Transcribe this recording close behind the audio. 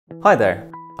Hi there!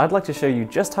 I'd like to show you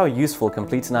just how useful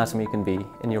complete anatomy can be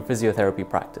in your physiotherapy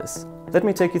practice. Let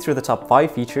me take you through the top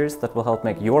 5 features that will help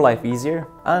make your life easier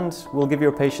and will give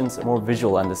your patients a more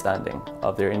visual understanding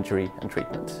of their injury and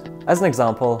treatment. As an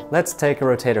example, let's take a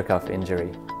rotator cuff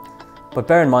injury. But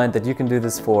bear in mind that you can do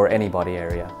this for any body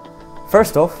area.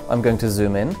 First off, I'm going to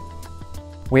zoom in.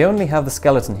 We only have the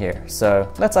skeleton here, so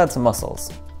let's add some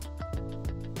muscles.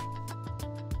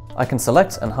 I can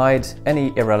select and hide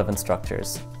any irrelevant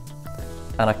structures.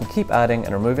 And I can keep adding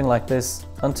and removing like this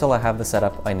until I have the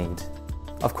setup I need.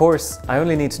 Of course, I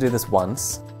only need to do this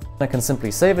once. I can simply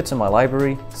save it to my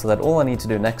library so that all I need to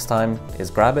do next time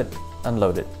is grab it and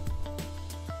load it.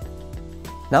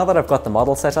 Now that I've got the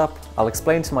model set up, I'll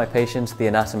explain to my patient the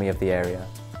anatomy of the area.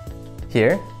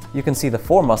 Here, you can see the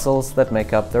 4 muscles that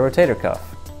make up the rotator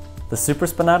cuff: the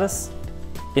supraspinatus,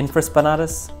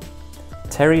 infraspinatus,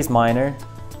 teres minor,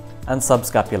 and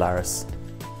subscapularis.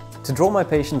 To draw my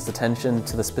patient's attention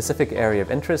to the specific area of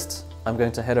interest, I'm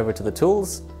going to head over to the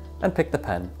tools and pick the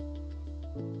pen.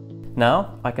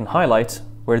 Now I can highlight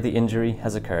where the injury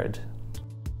has occurred.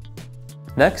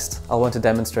 Next, I'll want to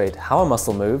demonstrate how a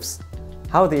muscle moves,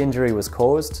 how the injury was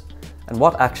caused, and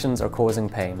what actions are causing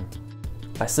pain.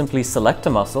 I simply select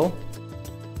a muscle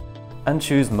and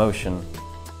choose motion.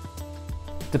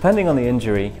 Depending on the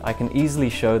injury, I can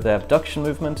easily show the abduction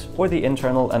movement or the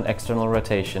internal and external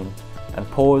rotation, and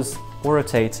pause or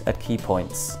rotate at key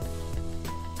points.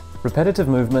 Repetitive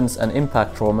movements and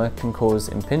impact trauma can cause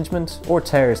impingement or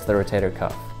tears to the rotator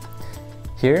cuff.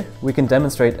 Here, we can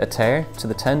demonstrate a tear to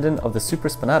the tendon of the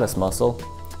supraspinatus muscle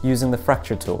using the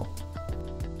fracture tool.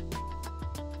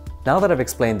 Now that I've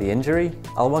explained the injury,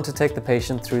 I'll want to take the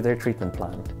patient through their treatment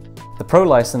plan. The Pro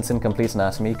license in Complete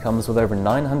Anatomy comes with over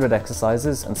 900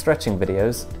 exercises and stretching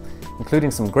videos,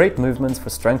 including some great movements for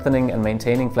strengthening and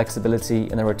maintaining flexibility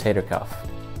in the rotator cuff.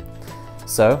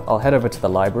 So I'll head over to the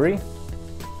library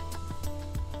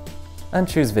and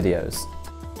choose videos.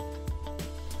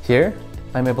 Here,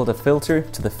 I'm able to filter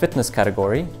to the fitness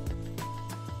category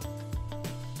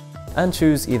and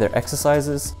choose either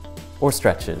exercises or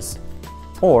stretches.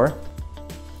 Or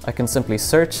I can simply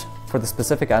search for the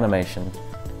specific animation.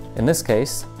 In this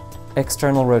case,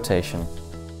 external rotation.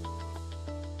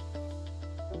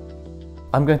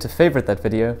 I'm going to favorite that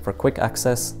video for quick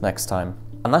access next time.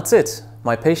 And that's it!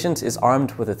 My patient is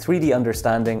armed with a 3D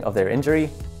understanding of their injury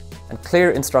and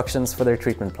clear instructions for their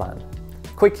treatment plan.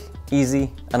 Quick,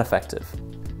 easy, and effective.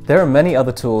 There are many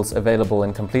other tools available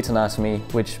in Complete Anatomy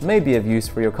which may be of use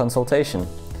for your consultation.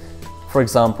 For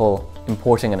example,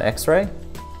 importing an X-ray,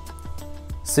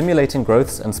 simulating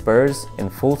growths and spurs in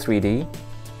full 3D,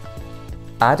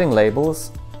 adding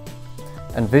labels,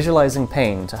 and visualizing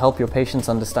pain to help your patient's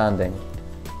understanding,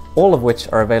 all of which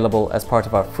are available as part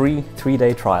of our free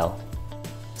 3-day trial.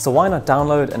 So why not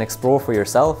download and explore for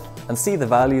yourself and see the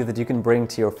value that you can bring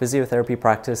to your physiotherapy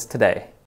practice today?